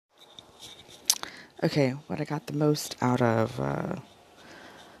Okay, what I got the most out of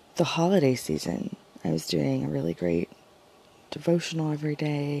the holiday season, I was doing a really great devotional every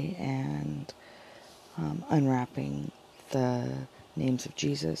day and unwrapping the names of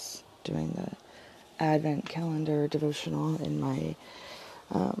Jesus, doing the Advent calendar devotional in my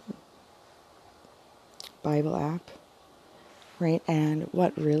Bible app, right? And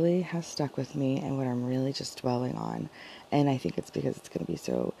what really has stuck with me and what I'm really just dwelling on, and I think it's because it's going to be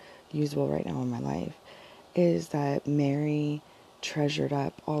so usable right now in my life, is that Mary treasured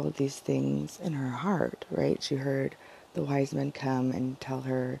up all of these things in her heart, right? She heard the wise men come and tell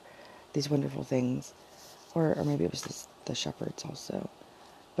her these wonderful things, or maybe it was the shepherds also,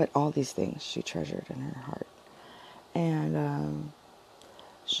 but all these things she treasured in her heart. And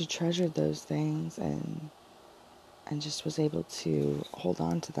she treasured those things and just was able to hold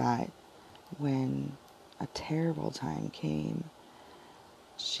on to that when a terrible time came.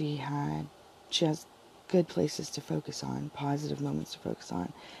 She has good places to focus on, positive moments to focus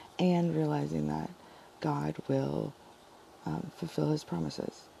on, and realizing that God will fulfill his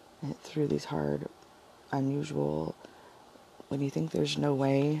promises through these hard, unusual, when you think there's no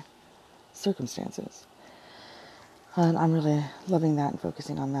way, circumstances. And I'm really loving that and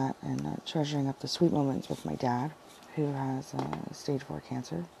focusing on that and treasuring up the sweet moments with my dad, who has stage 4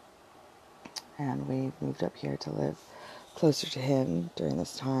 cancer. And we moved up here to live closer to him during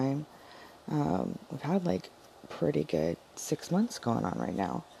this time. We've had like pretty good 6 months going on right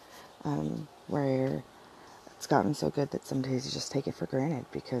now, where it's gotten so good that some days you just take it for granted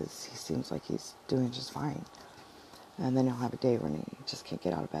because he seems like he's doing just fine. And then he'll have a day when he just can't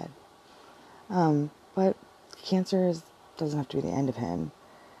get out of bed. But cancer doesn't have to be the end of him,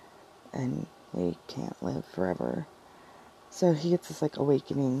 and we can't live forever. So he gets this like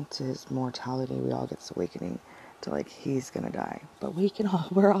awakening to his mortality. We all get this awakening to like he's gonna die, but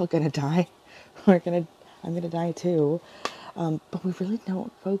we're all gonna die. I'm gonna die too. But we really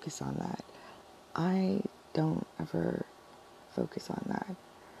don't focus on that. I don't ever focus on that.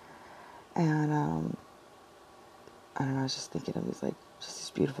 And I don't know, I was just thinking of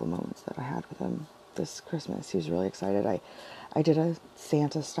these beautiful moments that I had with him this Christmas. He was really excited. I did a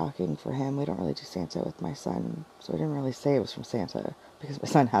Santa stocking for him. We don't really do Santa with my son, so I didn't really say it was from Santa because my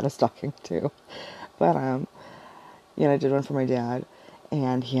son had a stocking too. But I did one for my dad,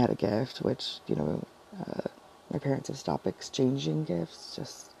 and he had a gift, which my parents have stopped exchanging gifts.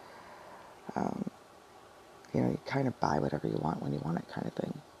 Just you kind of buy whatever you want when you want it, kind of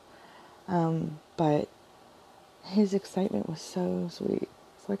thing. But his excitement was so sweet.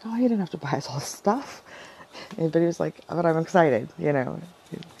 It's like, oh, he didn't have to buy us all this stuff. But he was like, but I'm excited, He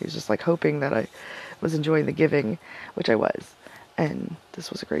was just like hoping that I was enjoying the giving, which I was. And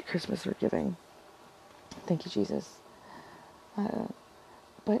this was a great Christmas for giving. Thank you, Jesus.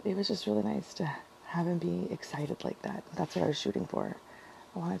 But it was just really nice to have him be excited like that. That's what I was shooting for.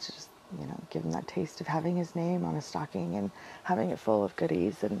 I wanted to just, give him that taste of having his name on a stocking and having it full of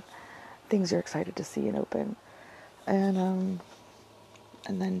goodies and things you're excited to see and open. And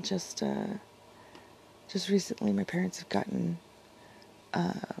then just recently my parents have gotten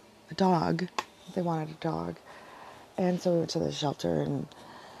a dog. They wanted a dog. And so we went to the shelter and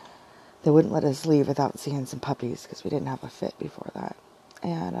they wouldn't let us leave without seeing some puppies because we didn't have a fit before that.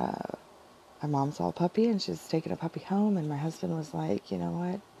 And my mom saw a puppy and she's taking a puppy home, and my husband was like, you know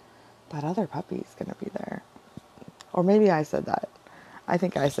what? That other puppy's going to be there. Or maybe I said that. I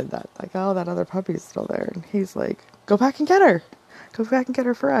think I said that. Like, oh, that other puppy's still there. And he's like, go back and get her. Go back and get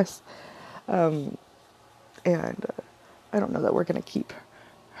her for us. And I don't know that we're going to keep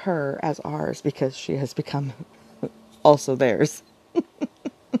her as ours because she has become also theirs.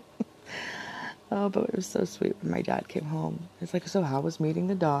 Oh, but it was so sweet when my dad came home. It's like, so how was meeting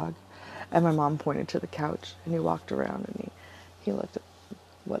the dog? And my mom pointed to the couch, and he walked around, and he looked at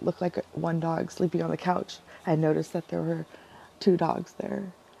what looked like one dog sleeping on the couch. I noticed that there were 2 dogs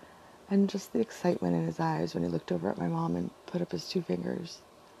there. And just the excitement in his eyes when he looked over at my mom and put up his 2 fingers.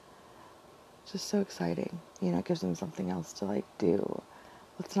 Just so exciting. It gives him something else to, like, do.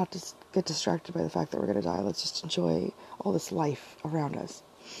 Let's not just get distracted by the fact that we're going to die. Let's just enjoy all this life around us.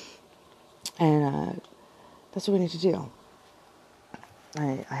 And that's what we need to do.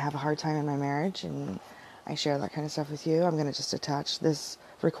 I have a hard time in my marriage, and I share that kind of stuff with you. I'm going to just attach this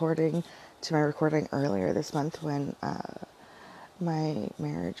recording to my recording earlier this month when my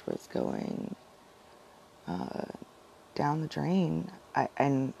marriage was going down the drain.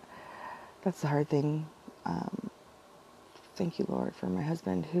 And that's the hard thing. Thank you, Lord, for my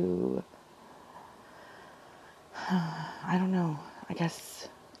husband who, I don't know, I guess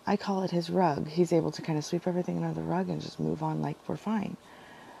I call it his rug. He's able to kind of sweep everything under the rug and just move on like we're fine.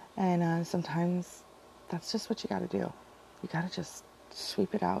 And sometimes that's just what you got to do. You got to just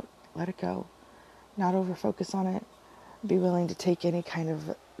sweep it out, let it go, not over focus on it. Be willing to take any kind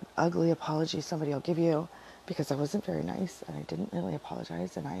of ugly apology somebody will give you, because I wasn't very nice and I didn't really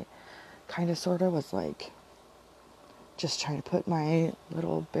apologize, and I kind of sort of was like just trying to put my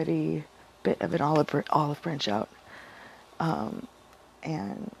little bitty bit of an olive branch out, and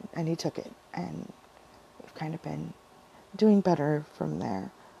he took it, and we've kind of been doing better from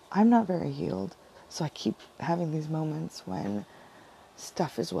there. I'm not very healed, so I keep having these moments when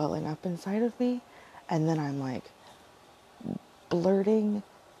stuff is welling up inside of me, and then I'm like blurting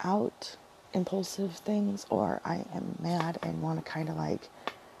out impulsive things, or I am mad and want to kind of like,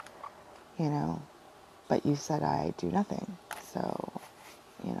 but you said I do nothing, so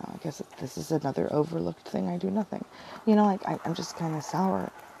I guess this is another overlooked thing. I do nothing, like I'm just kind of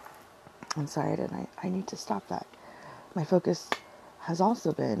sour inside, and I need to stop that. My focus has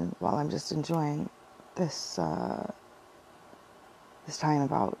also been, while I'm just enjoying this this time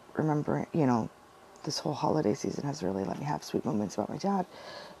about remembering, this whole holiday season has really let me have sweet moments about my dad.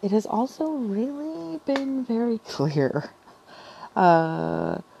 It has also really been very clear,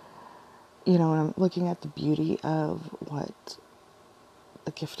 when I'm looking at the beauty of what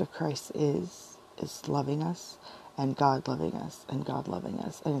the gift of Christ is loving us, and God loving us, and God loving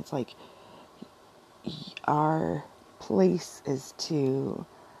us. And it's like, our place is to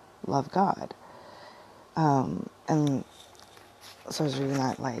love God. And so I was reading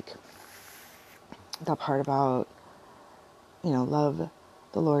that part about, love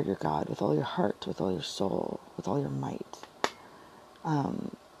the Lord your God with all your heart, with all your soul, with all your might.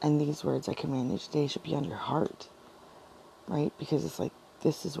 And these words I command you today should be on your heart, right? Because it's like,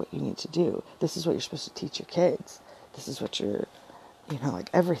 this is what you need to do. This is what you're supposed to teach your kids. This is what you're,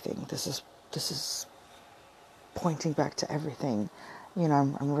 everything. This is pointing back to everything.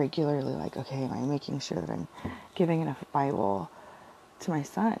 I'm regularly like, okay, am I making sure that I'm giving enough Bible to my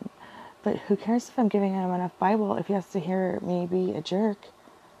son? But who cares if I'm giving him enough Bible if he has to hear me be a jerk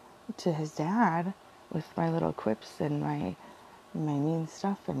to his dad with my little quips and my mean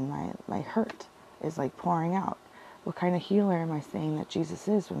stuff, and my hurt is like pouring out. What kind of healer am I saying that Jesus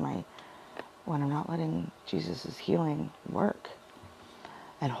is when I'm not letting Jesus' healing work,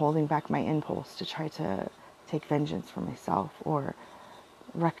 and holding back my impulse to try to take vengeance for myself or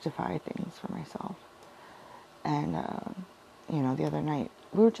rectify things for myself? And the other night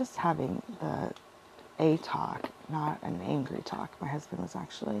we were just having a talk, not an angry talk. My husband was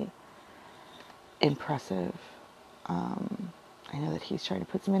actually impressive. I know that he's trying to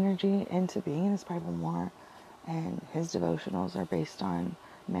put some energy into being in his Bible more, and his devotionals are based on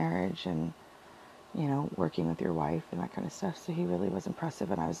marriage and, working with your wife and that kind of stuff. So he really was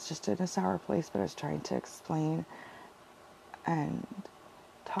impressive, and I was just in a sour place, but I was trying to explain and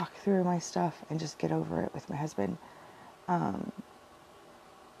talk through my stuff and just get over it with my husband.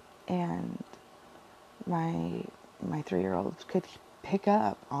 And my 3-year-old could pick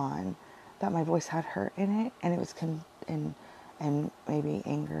up on that my voice had hurt in it, and it was and maybe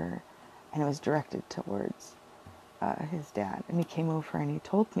anger, and it was directed towards his dad. And he came over and he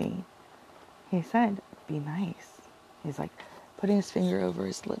told me, he said, be nice. He's like putting his finger over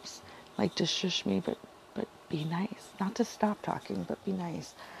his lips, like to shush me, but be nice. Not to stop talking, but be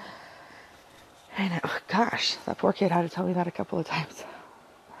nice. And gosh, that poor kid had to tell me that a couple of times.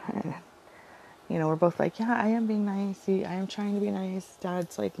 And, we're both like, yeah, I am being nice. See, I am trying to be nice.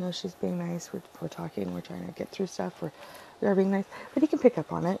 Dad's like, no, she's being nice. We're talking. We're trying to get through stuff. We are being nice. But he can pick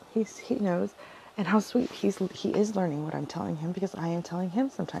up on it. He knows. And how sweet. He is learning what I'm telling him, because I am telling him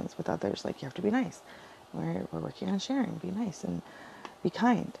sometimes with others, like, you have to be nice. We're working on sharing. Be nice and be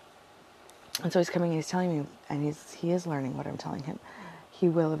kind. And so he's coming and he's telling me, and he is learning what I'm telling him. He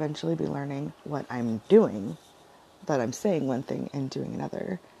will eventually be learning what I'm doing, that I'm saying one thing and doing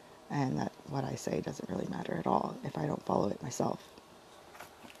another, and that what I say doesn't really matter at all if I don't follow it myself.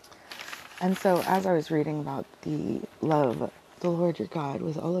 And so as I was reading about the love the Lord your God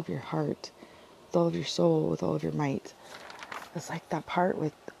with all of your heart, with all of your soul, with all of your might, it's like that part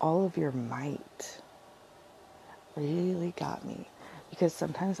with all of your might really got me, because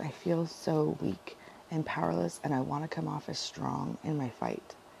sometimes I feel so weak and powerless, and I want to come off as strong in my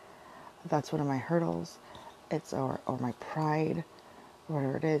fight. That's one of my hurdles. It's or my pride,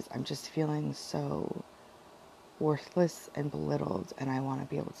 whatever it is. I'm just feeling so worthless and belittled, and I want to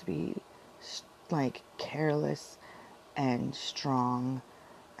be able to be like careless and strong.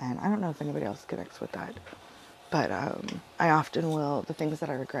 And I don't know if anybody else connects with that, but I often will. The things that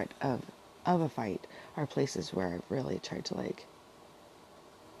I regret of a fight are places where I've really tried to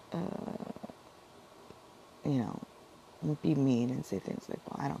be mean and say things like,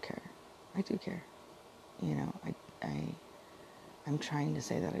 well, I don't care. I do care. You know, I'm trying to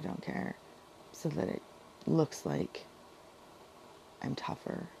say that I don't care so that it looks like I'm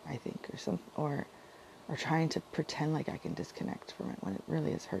tougher, I think, or trying to pretend like I can disconnect from it when it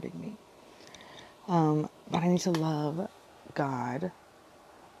really is hurting me. But I need to love God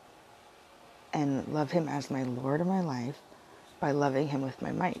and love him as my Lord of my life by loving him with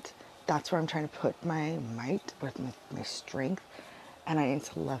my might. That's where I'm trying to put my might, with my strength, and I need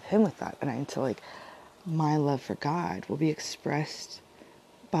to love him with that. And I need to, like, my love for God will be expressed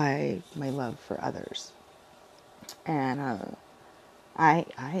by my love for others. And I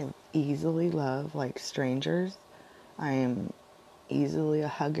easily love, like, strangers. I am easily a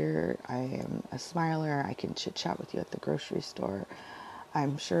hugger. I am a smiler. I can chit chat with you at the grocery store.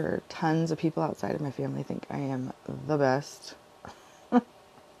 I'm sure tons of people outside of my family think I am the best.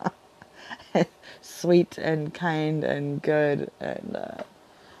 Sweet and kind and good and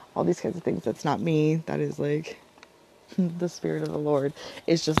all these kinds of things. That's not me. That is, like, the Spirit of the Lord.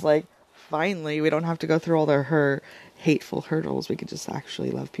 It's just like, finally, we don't have to go through all her hateful hurdles. We can just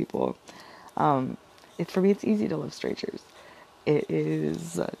actually love people. For me, it's easy to love strangers. It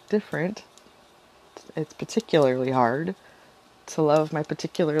is different. It's particularly hard to love my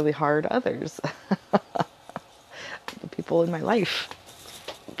particularly hard others. The people in my life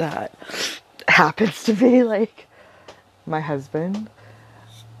that happens to be, like, my husband,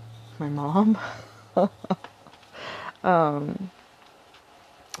 my mom. I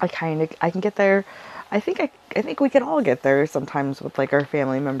can get there. I think we can all get there sometimes with, like, our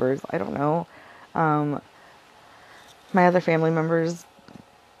family members. I don't know. My other family members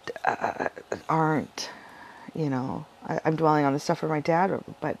aren't, I'm dwelling on the stuff for my dad,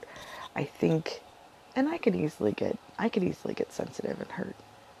 but I think, and I could easily get sensitive and hurt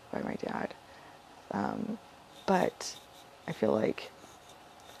by my dad. But I feel like,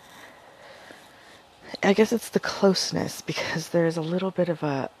 I guess it's the closeness, because there's a little bit of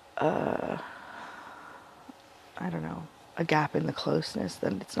I don't know, a gap in the closeness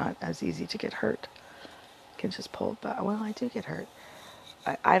that it's not as easy to get hurt. You can just pull it back. Well, I do get hurt.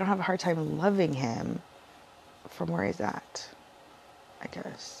 I don't have a hard time loving him from where he's at, I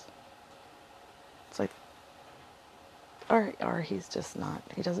guess. It's like, or he's just not,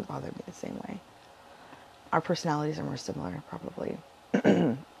 he doesn't bother me the same way. Our personalities are more similar, probably.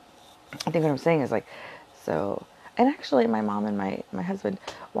 I think what I'm saying is, like, so, and actually my mom and my husband,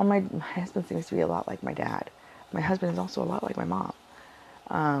 well, my husband seems to be a lot like my dad. My husband is also a lot like my mom.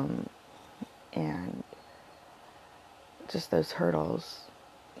 And just those hurdles,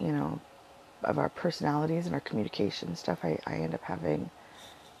 of our personalities and our communication stuff, I end up having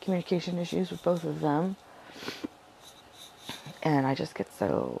communication issues with both of them. And I just get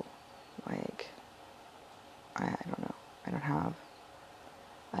so, like, I don't know. I don't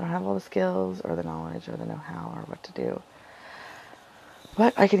have all the skills or the knowledge or the know-how or what to do.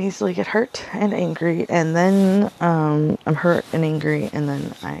 But I can easily get hurt and angry, and then I'm hurt and angry, and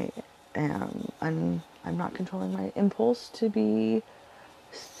then I'm not controlling my impulse to be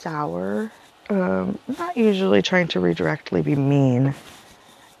sour. Not usually trying to redirectly be mean,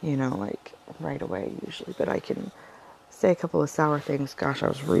 like right away usually, but I can say a couple of sour things. Gosh, I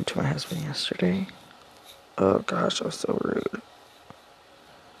was rude to my husband yesterday. Oh gosh, I was so rude.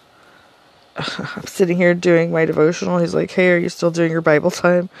 I'm sitting here doing my devotional. He's like, "Hey, are you still doing your Bible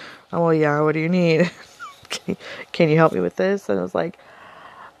time?" I'm like, "Yeah, what do you need? Can you help me with this?" And I was like,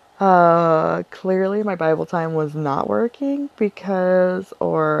 clearly my Bible time was not working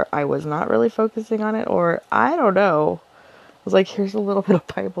or I was not really focusing on it, or I don't know. I was like, "Here's a little bit of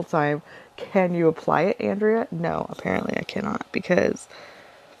Bible time. Can you apply it, Andrea?" No, apparently I cannot, because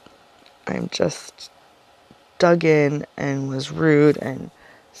I'm just dug in and was rude and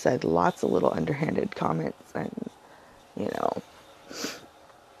said lots of little underhanded comments and,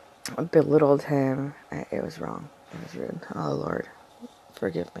 belittled him. It was wrong. It was rude. Oh, Lord,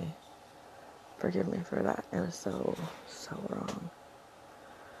 forgive me. Forgive me for that. It was so, so wrong.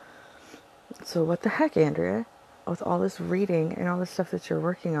 So what the heck, Andrea? With all this reading and all this stuff that you're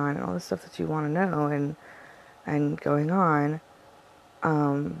working on and all this stuff that you want to know and going on,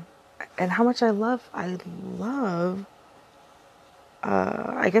 and how much I love,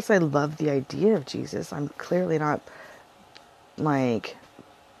 I guess I love the idea of Jesus. I'm clearly not, like,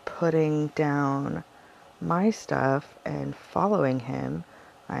 putting down my stuff and following him.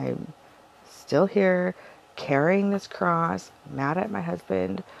 I'm still here carrying this cross, mad at my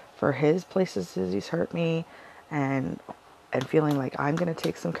husband for his places that he's hurt me, and feeling like I'm going to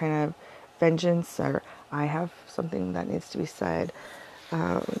take some kind of vengeance, or I have something that needs to be said,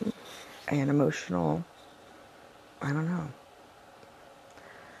 and emotional, I don't know.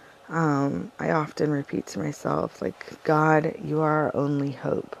 I often repeat to myself, like, God, you are our only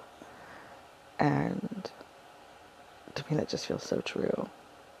hope. And to me, that just feels so true.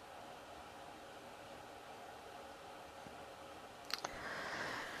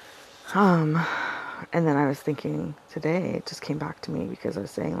 And then I was thinking today, it just came back to me because I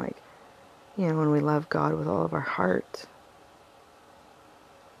was saying, like, when we love God with all of our heart,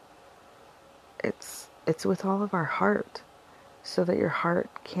 it's with all of our heart, so that your heart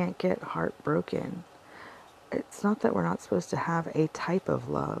can't get heartbroken. It's not that we're not supposed to have a type of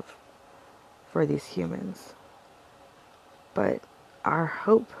love for these humans, but our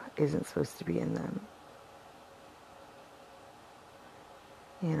hope isn't supposed to be in them.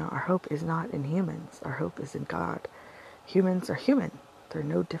 Our hope is not in humans. Our hope is in God. Humans are human. They're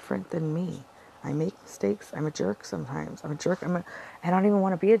no different than me. I make mistakes. I'm a jerk sometimes. I'm a jerk. I don't even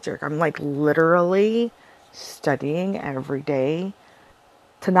want to be a jerk. I'm like literally studying every day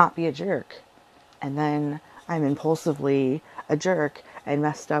to not be a jerk. And then I'm impulsively a jerk and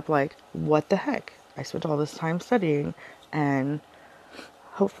messed up, like, what the heck? I spent all this time studying, and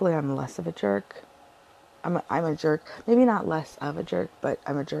hopefully I'm less of a jerk. I'm a jerk. Maybe not less of a jerk, but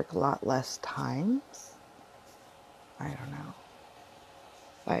I'm a jerk a lot less times. I don't know.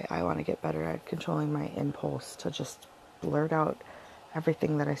 I want to get better at controlling my impulse to just blurt out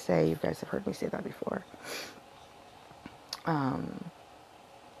everything that I say. You guys have heard me say that before. And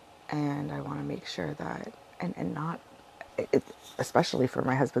I want to make sure that, and not, especially for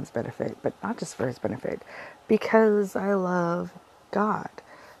my husband's benefit, but not just for his benefit, because I love God.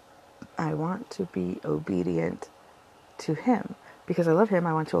 I want to be obedient to him. Because I love him,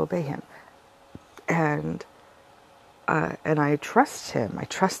 I want to obey him. And I trust him. I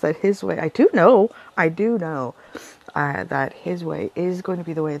trust that his way, I do know that his way is going to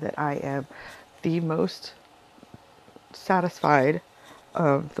be the way that I am the most satisfied,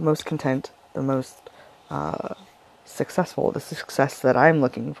 the most content, the most successful, the success that I'm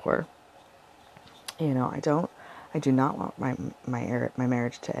looking for. I do not want my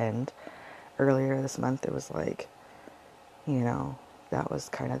marriage to end. Earlier this month, it was like, that was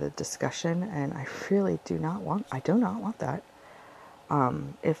kind of the discussion, and I really do not want that.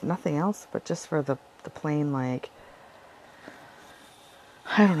 If nothing else, but just for the plain, like,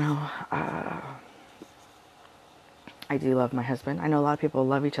 I don't know, I do love my husband. I know a lot of people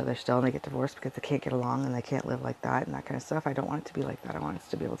love each other still and they get divorced because they can't get along and they can't live like that and that kind of stuff. I don't want it to be like that. I want us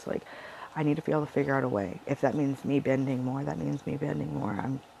to be able to, like, I need to be able to figure out a way. If that means me bending more, that means me bending more.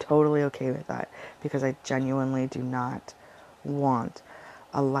 I'm totally okay with that, because I genuinely do not want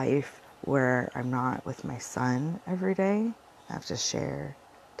a life where I'm not with my son every day. I have to share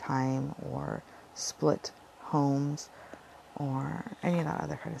time or split homes or any of that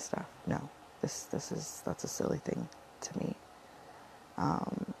other kind of stuff. No, that's a silly thing to me.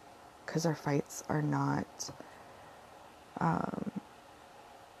 Because our fights are not,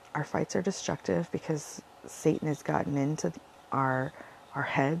 our fights are destructive because Satan has gotten into our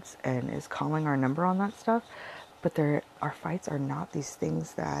heads and is calling our number on that stuff. But our fights are not these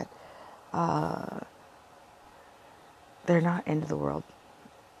things that, they're not end of the world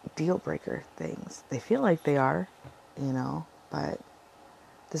deal breaker things. They feel like they are, but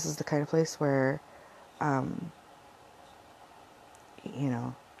this is the kind of place where,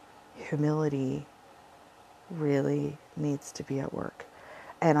 humility really needs to be at work.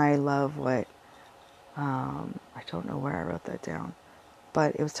 And I love what, I don't know where I wrote that down,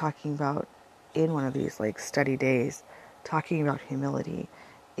 but it was talking about, in one of these, like, study days, talking about humility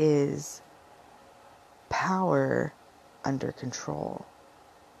is power under control.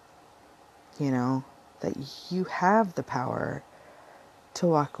 That you have the power to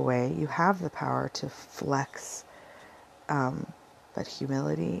walk away. You have the power to flex. But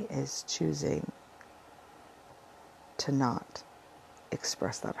humility is choosing to not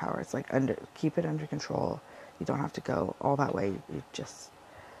express that power. It's like, keep it under control. You don't have to go all that way.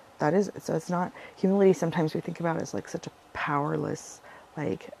 So it's not, humility sometimes we think about it as like such a powerless,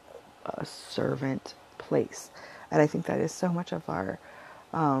 like a servant place. And I think that is so much of our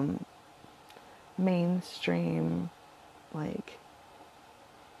mainstream, like,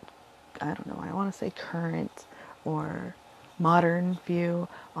 I don't know, I don't want to say current or modern view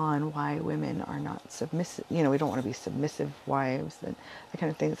on why women are not submissive. We don't want to be submissive wives and that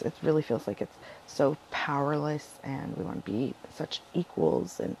kind of things. It really feels like it's so powerless, and we want to be such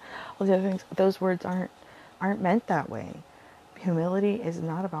equals and all the other things. Those words aren't meant that way. Humility is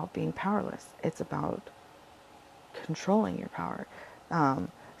not about being powerless. It's about controlling your power.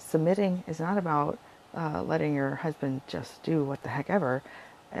 Submitting is not about letting your husband just do what the heck ever.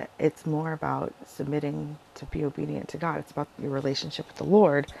 It's more about submitting to be obedient to God. It's about your relationship with the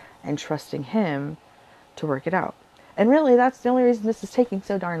Lord and trusting Him to work it out. And really, that's the only reason this is taking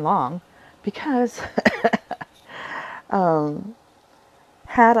so darn long, because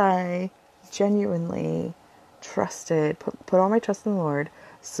had I genuinely trusted, put all my trust in the Lord,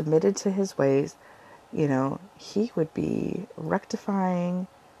 submitted to His ways, He would be rectifying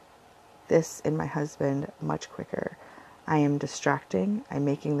this in my husband much quicker. I am distracting. I'm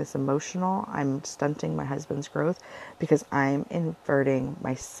making this emotional. I'm stunting my husband's growth because I'm inverting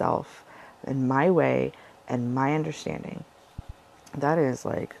myself and my way and my understanding. That is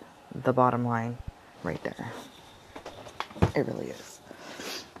like the bottom line right there. It really is.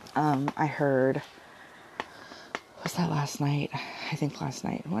 I heard, was that last night? I think last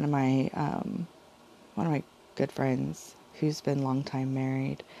night, one of my good friends who's been long time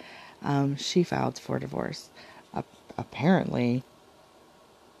married, she filed for divorce. Apparently,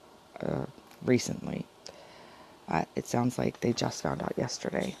 recently. It sounds like they just found out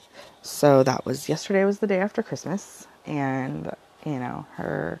yesterday. So yesterday was the day after Christmas, and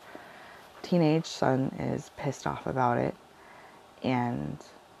her teenage son is pissed off about it. And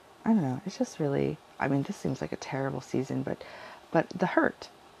I don't know, it's just really, this seems like a terrible season, but the hurt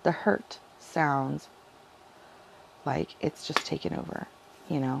sounds like it's just taken over,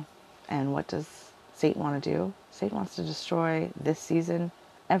 and what does Satan want to do? Satan wants to destroy this season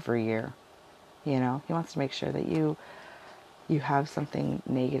every year. He wants to make sure that you have something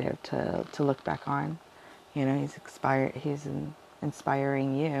negative to look back on. He's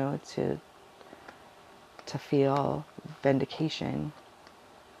inspiring you to feel vindication.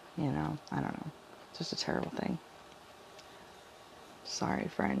 I don't know. It's just a terrible thing. Sorry,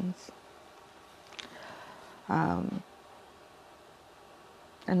 friends.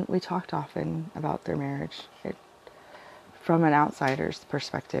 And we talked often about their marriage. From an outsider's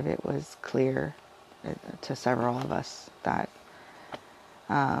perspective, it was clear to several of us that,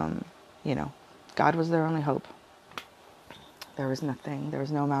 God was their only hope. There was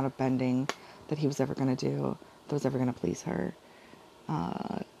no amount of bending that he was ever going to do that was ever going to please her.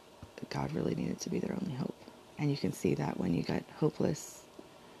 God really needed to be their only hope. And you can see that when you get hopeless,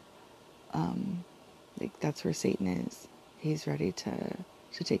 that's where Satan is. He's ready to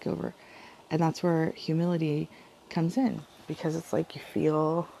take over. And that's where humility comes in, because it's like you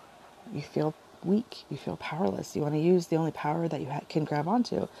feel weak, you feel powerless. You want to use the only power that you can grab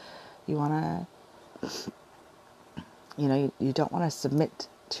onto. You want to, you don't want to submit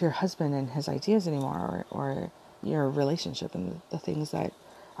to your husband and his ideas anymore, or your relationship and the things that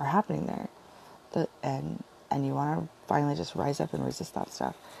are happening there. And you want to finally just rise up and resist that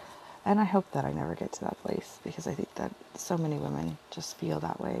stuff. And I hope that I never get to that place, because I think that so many women just feel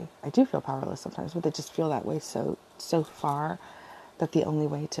that way. I do feel powerless sometimes, but they just feel that way so far that the only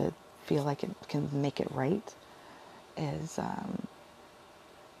way to feel like it can make it right is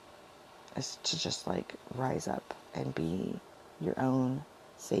to just like rise up and be your own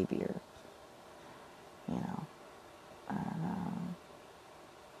savior. And,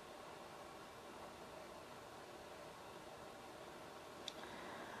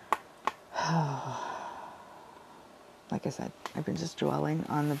 like I said, I've been just dwelling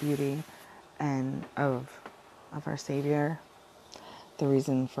on the beauty and of our Savior, the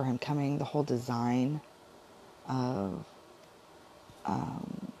reason for him coming, the whole design of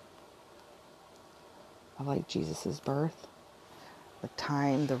like Jesus's birth, the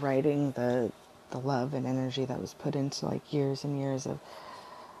time, the writing, the love and energy that was put into like years and years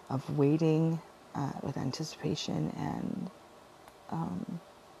of waiting with anticipation and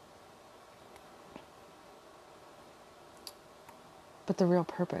but the real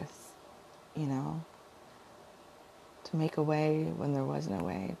purpose, to make a way when there was no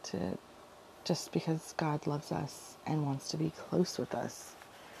way, to just because God loves us and wants to be close with us.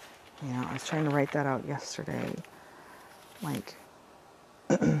 I was trying to write that out yesterday. Like,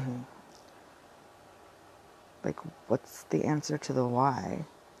 like, what's the answer to the why?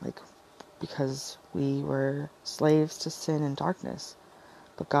 Like, because we were slaves to sin and darkness,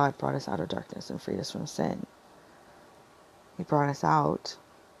 but God brought us out of darkness and freed us from sin. He brought us out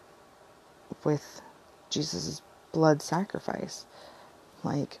with Jesus' blood sacrifice.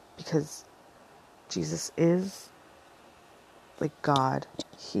 Like, because Jesus is like God.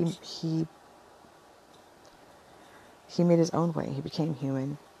 He made his own way. He became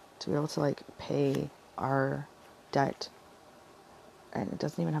human to be able to like pay our debt. And it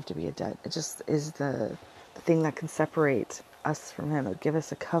doesn't even have to be a debt. It just is the thing that can separate us from him. It give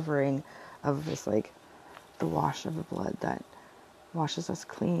us a covering of this, like, the wash of the blood that washes us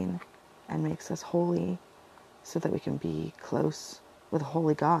clean and makes us holy so that we can be close with a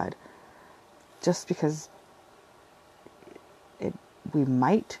holy God. Just because we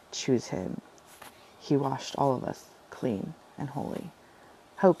might choose him, he washed all of us clean and holy,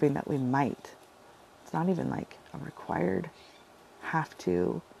 hoping that we might. It's not even like a required have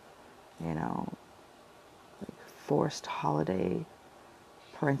to, like forced holiday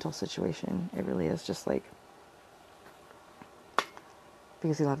parental situation. It really is just like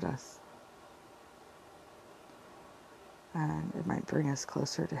because he loved us. And it might bring us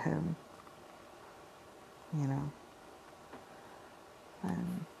closer to him,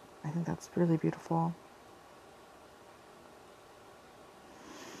 And I think that's really beautiful.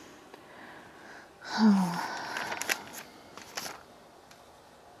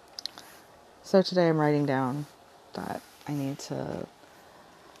 So today I'm writing down that I need to,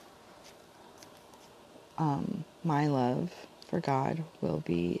 my love for God will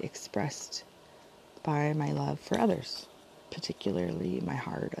be expressed by my love for others, particularly my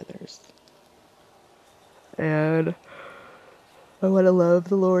hard others. And I want to love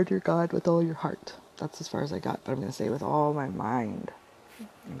the Lord your God with all your heart. That's as far as I got, but I'm going to say with all my mind.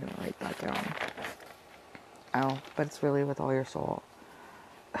 I'm going to write that down. Oh, but it's really with all your soul.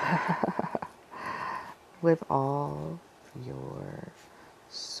 With all your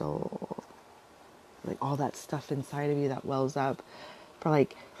soul. Like all that stuff inside of you that wells up for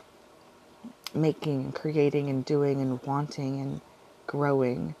like making and creating and doing and wanting and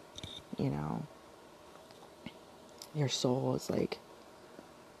growing, Your soul is like,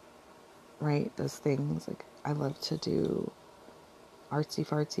 right? Those things, like I love to do artsy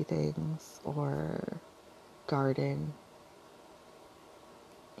fartsy things or garden,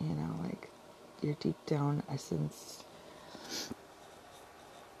 like your deep down essence.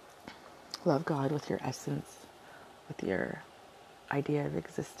 Love God with your essence, with your idea of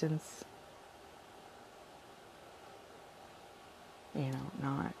existence.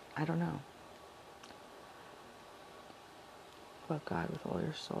 Not, I don't know. Love God with all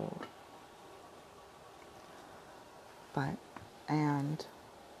your soul. And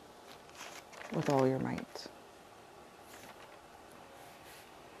with all your might.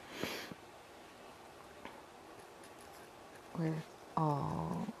 With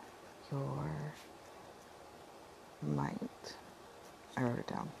all your might. I wrote it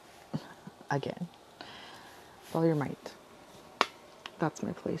down. Again. With all your might. That's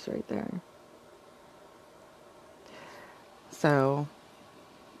my place right there. So,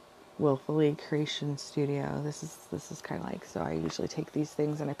 Willfully Creation Studio. This is kind of like, so I usually take these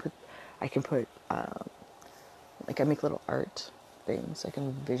things and I can put like I make little art things so I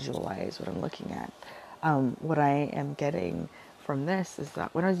can visualize what I'm looking at. What I am getting from this is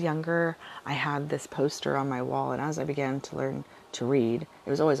that when I was younger, I had this poster on my wall, and as I began to learn to read, it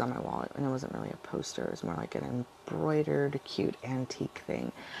was always on my wall, and it wasn't really a poster. It was more like an embroidered, cute, antique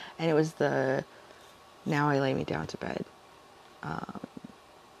thing, and it was the "Now I lay me down to bed."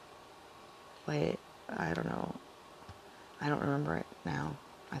 Like, I don't know. I don't remember it now.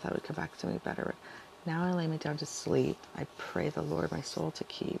 I thought it would come back to me better. Now I lay me down to sleep. I pray the Lord my soul to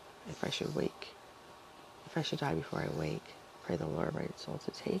keep. If I should wake, if I should die before I wake, pray the Lord my soul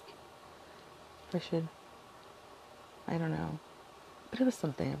to take. If I should, I don't know. But it was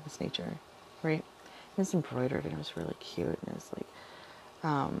something of this nature, right? It was embroidered and it was really cute. And it was like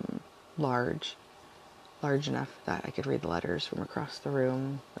large enough that I could read the letters from across the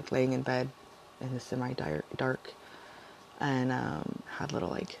room, like laying in bed in the semi-dark. And had little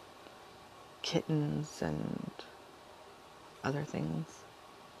like kittens and other things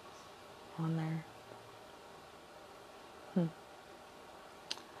on there.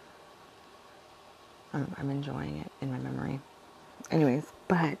 I'm enjoying it in my memory. Anyways,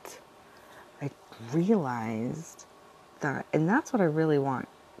 but I realized that, and that's what I really want,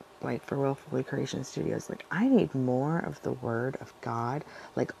 like for Willfully Creation Studios, like I need more of the Word of God,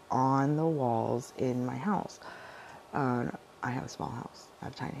 like on the walls in my house. I have a small house. I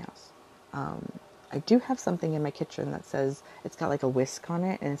have a tiny house. I do have something in my kitchen that says, it's got like a whisk on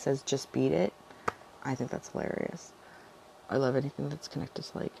it, and it says, just beat it. I think that's hilarious. I love anything that's connected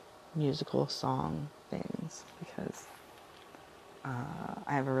to like musical song things, because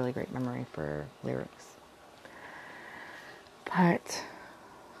I have a really great memory for lyrics. But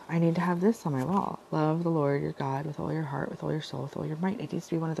I need to have this on my wall. Love the Lord your God with all your heart, with all your soul, with all your might. It needs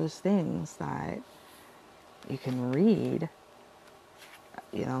to be one of those things that you can read,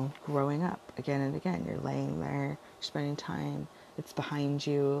 growing up again and again. You're laying there, you're spending time. It's behind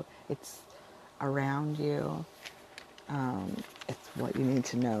you. It's around you. It's what you need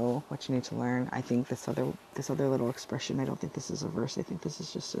to know, what you need to learn. I think this other little expression, I don't think this is a verse. I think this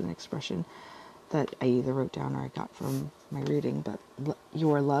is just an expression that I either wrote down or I got from my reading, but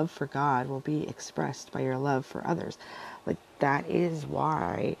your love for God will be expressed by your love for others. Like, that is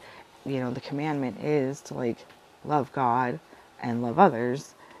why, the commandment is to, like, love God and love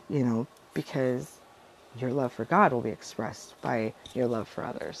others, because your love for God will be expressed by your love for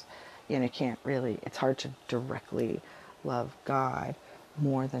others. It's hard to directly love God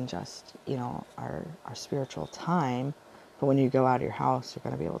more than just, our spiritual time. But when you go out of your house, you're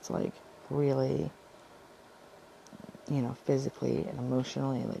going to be able to, like, really, physically and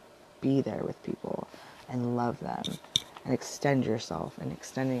emotionally, like, be there with people and love them and extending yourself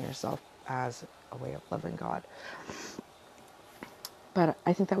as a way of loving God. But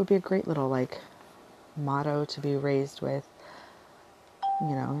I think that would be a great little, like, motto to be raised with.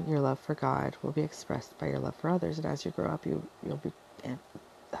 Your love for God will be expressed by your love for others, and as you grow up, you'll be,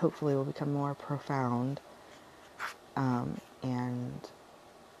 hopefully, will become more profound and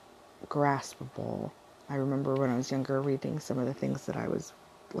graspable. I remember when I was younger reading some of the things that I was,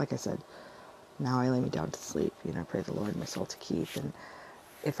 like I said, now I lay me down to sleep. Pray the Lord my soul to keep, and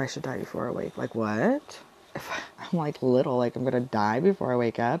if I should die before I wake, like, what? If I'm, like, little, like, I'm gonna die before I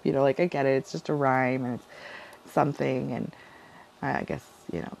wake up, like, I get it, it's just a rhyme and it's something, and I guess,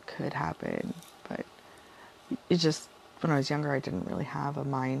 could happen, but it just, when I was younger, I didn't really have a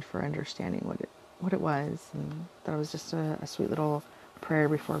mind for understanding what it was, and that it was just a sweet little prayer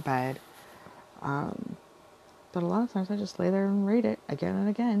before bed. But a lot of times I just lay there and read it again and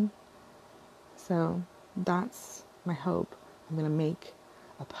again. So that's my hope. I'm going to make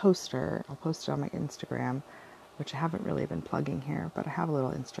a poster. I'll post it on my Instagram, which I haven't really been plugging here, but I have a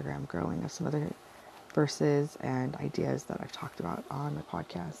little Instagram growing of some other verses and ideas that I've talked about on the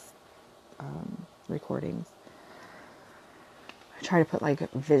podcast recordings. I try to put, like,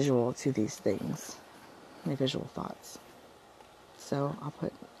 visual to these things, my visual thoughts. So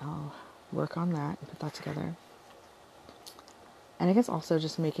I'll work on that and put that together. And I guess also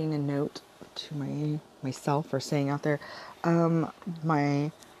just making a note to myself, or saying out there,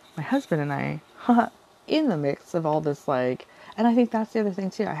 my husband and I, in the mix of all this, like, and I think that's the other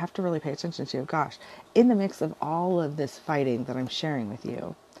thing too, I have to really pay attention to, gosh, in the mix of all of this fighting that I'm sharing with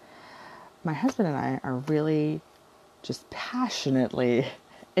you, my husband and I are really just passionately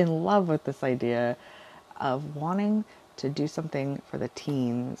in love with this idea of wanting to do something for the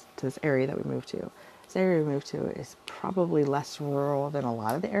teens to this area that we moved to. This area we moved to is probably less rural than a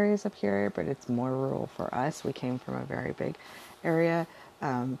lot of the areas up here, but it's more rural for us. We came from a very big area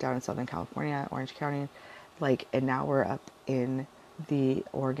down in Southern California, Orange County, like, and now we're up in the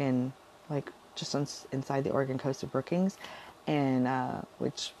Oregon, like, just inside the Oregon coast of Brookings, and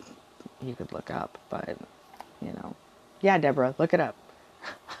which you could look up, but yeah, Deborah, look it up.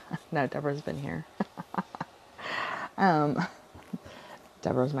 No, Deborah's been here.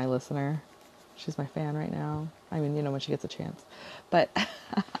 Deborah's my listener. She's my fan right now. I mean, when she gets a chance. But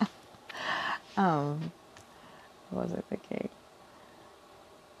what was I thinking?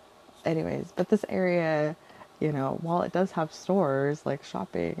 Anyways, but this area, while it does have stores like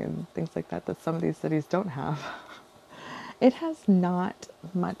shopping and things like that some of these cities don't have, it has not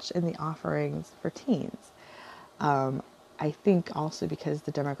much in the offerings for teens. I think also because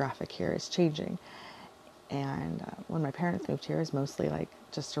the demographic here is changing. And when my parents moved here, it was mostly like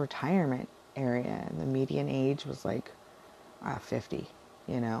just a retirement area, and the median age was like 50.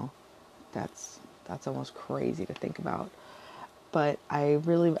 That's almost crazy to think about. But I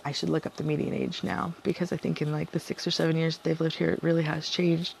should look up the median age now, because I think in, like, the 6 or 7 years they've lived here, it really has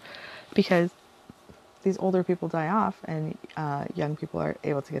changed, because these older people die off, and young people are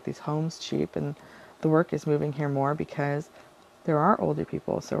able to get these homes cheap, and the work is moving here more because there are older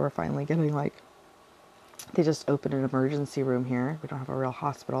people. So we're finally getting, like, they just opened an emergency room here. We don't have a real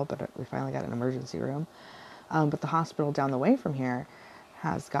hospital, but we finally got an emergency room. But the hospital down the way from here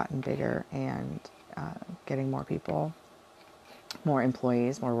has gotten bigger and getting more people, more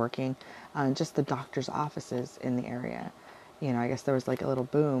employees, more working. Just the doctor's offices in the area. I guess there was, like, a little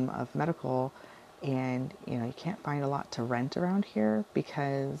boom of medical, and, you can't find a lot to rent around here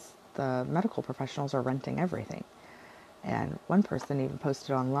because the medical professionals are renting everything. And one person even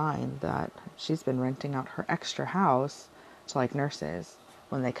posted online that she's been renting out her extra house to, like, nurses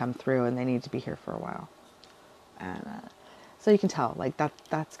when they come through and they need to be here for a while. And so you can tell, like,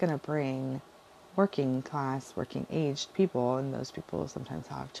 that's going to bring working class, working aged people, and those people sometimes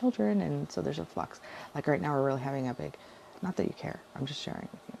have children, and so there's a flux. Like, right now we're really having a big, not that you care, I'm just sharing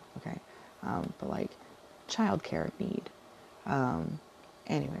with you, okay? But, like, childcare need.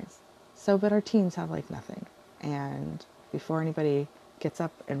 Anyways, so, but our teens have, like, nothing. And before anybody gets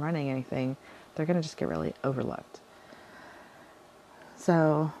up and running anything, they're going to just get really overlooked.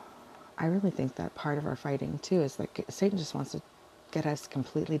 So I really think that part of our fighting too is like Satan just wants to get us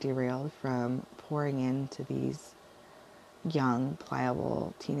completely derailed from pouring into these young,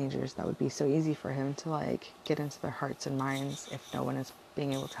 pliable teenagers that would be so easy for him to like get into their hearts and minds if no one is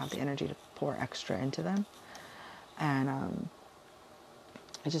being able to have the energy to pour extra into them. And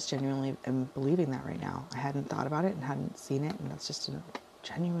I just genuinely am believing that right now. I hadn't thought about it and hadn't seen it, and that's just a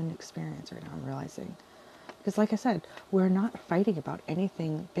genuine experience right now. I'm realizing. Because like I said, we're not fighting about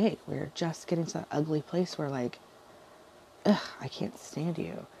anything big. We're just getting to that ugly place where like, ugh, I can't stand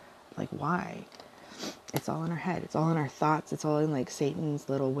you. Like, why? It's all in our head. It's all in our thoughts. It's all in like Satan's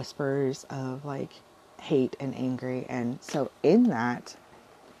little whispers of like hate and angry. And so in that,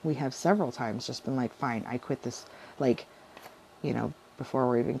 we have several times just been like, fine, I quit this, like, you know, before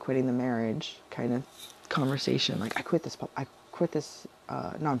we're even quitting the marriage kind of conversation. Like, I quit this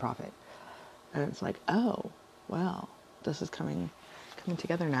nonprofit. And it's like, oh, well, this is coming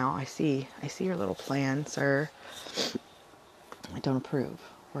together now. I see your little plan, sir. I don't approve.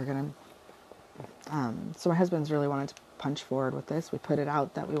 We're going to, so my husband's really wanted to punch forward with this. We put it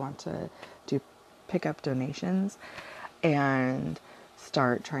out that we want to do pick up donations and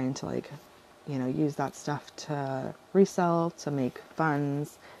start trying to like, you know, use that stuff to resell, to make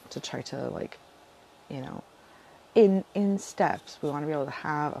funds, to try to like, you know, in steps. We want to be able to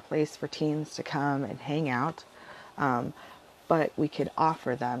have a place for teens to come and hang out. But we could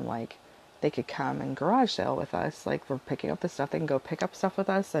offer them, like, they could come and garage sale with us. Like, we're picking up the stuff. They can go pick up stuff with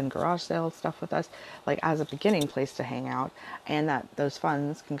us and garage sale stuff with us, like, as a beginning place to hang out. And that those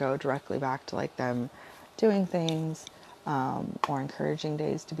funds can go directly back to, like, them doing things, or encouraging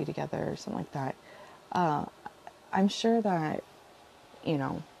days to be together or something like that. I'm sure that, you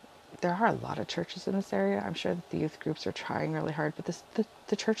know, there are a lot of churches in this area. I'm sure that the youth groups are trying really hard, but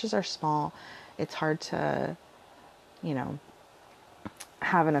the churches are small. It's hard to, you know,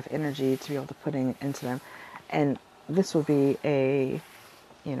 have enough energy to be able to put into them. And this would be a,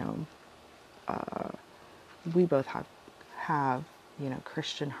 you know, we both have, you know,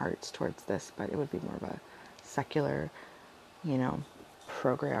 Christian hearts towards this, but it would be more of a secular, you know,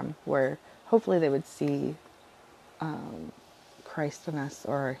 program where hopefully they would see Christ in us,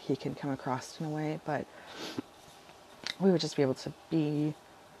 or he can come across in a way, but we would just be able to be,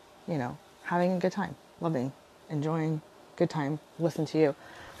 you know, having a good time, loving, enjoying, good time, listen to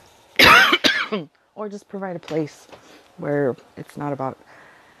you, or just provide a place where it's not about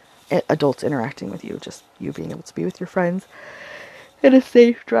adults interacting with you, just you being able to be with your friends in a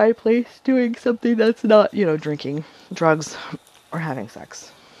safe, dry place, doing something that's not, you know, drinking, drugs, or having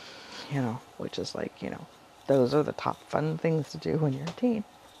sex, you know, which is like, you know, those are the top fun things to do when you're a teen.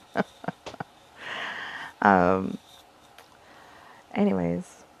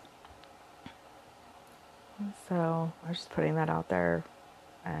 Anyways, so I was just putting that out there,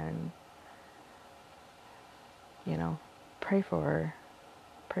 and, you know, pray for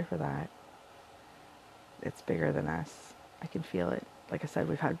that. It's bigger than us. I can feel it. Like I said,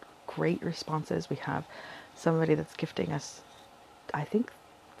 we've had great responses. We have somebody that's gifting us, I think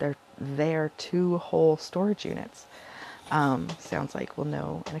they're 2 whole storage units. Sounds like we'll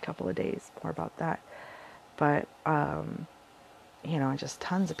know in a couple of days more about that. But, you know, just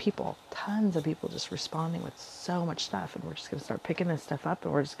tons of people just responding with so much stuff. And we're just going to start picking this stuff up,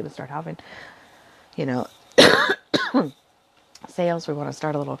 and we're just going to start having, you know, sales. We want to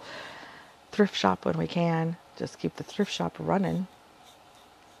start a little thrift shop when we can. Just keep the thrift shop running,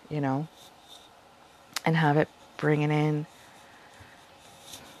 you know, and have it bringing in,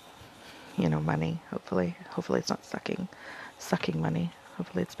 you know, money. Hopefully it's not sucking money.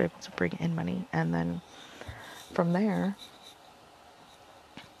 Hopefully it's able to bring in money, and then from there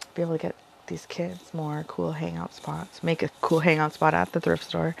be able to get these kids more cool hangout spots. Make a cool hangout spot at the thrift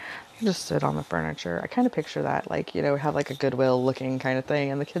store. You can just sit on the furniture. I kind of picture that, like, you know, have like a Goodwill looking kind of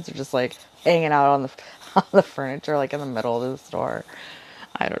thing, and the kids are just like hanging out on the on the furniture, like in the middle of the store.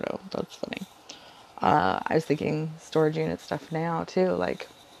 I don't know. That's funny. I was thinking storage unit stuff now too, like,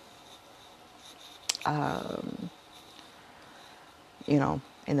 you know,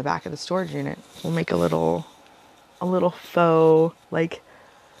 in the back of the storage unit, we'll make a little faux, like,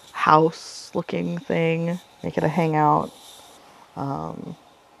 house looking thing, make it a hangout.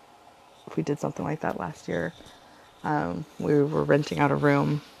 If we did something like that last year, we were renting out a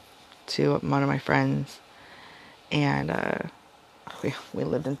room to one of my friends, and we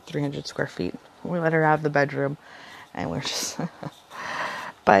lived in 300 square feet. We let her have the bedroom, and we're just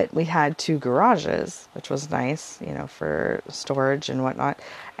but we had 2 garages, which was nice, you know, for storage and whatnot.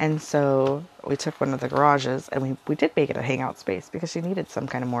 And so we took one of the garages, and we did make it a hangout space because she needed some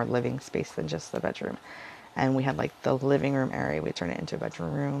kind of more living space than just the bedroom. and we had like the living room area. We turned it into a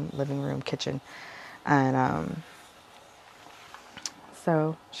bedroom room, living room, kitchen. And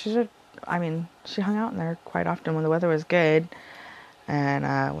so she hung out in there quite often when the weather was good.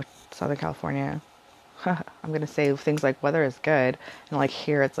 And with Southern California, I'm going to say things like weather is good. And like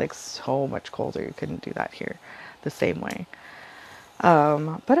here, it's like so much colder. You couldn't do that here the same way.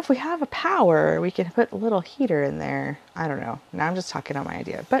 But if we have a power, we can put a little heater in there. I don't know. Now I'm just talking on my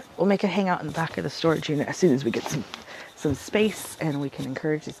idea. But we'll make it hang out in the back of the storage unit as soon as we get some space, and we can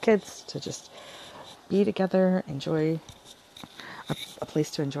encourage these kids to just be together, enjoy a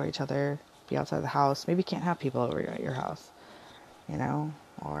place to enjoy each other, be outside the house. Maybe you can't have people over at your house,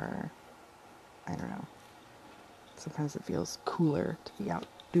 or I don't know. Sometimes it feels cooler to be out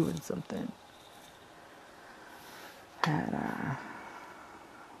doing something. And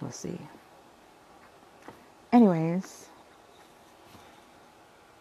we'll see. Anyways,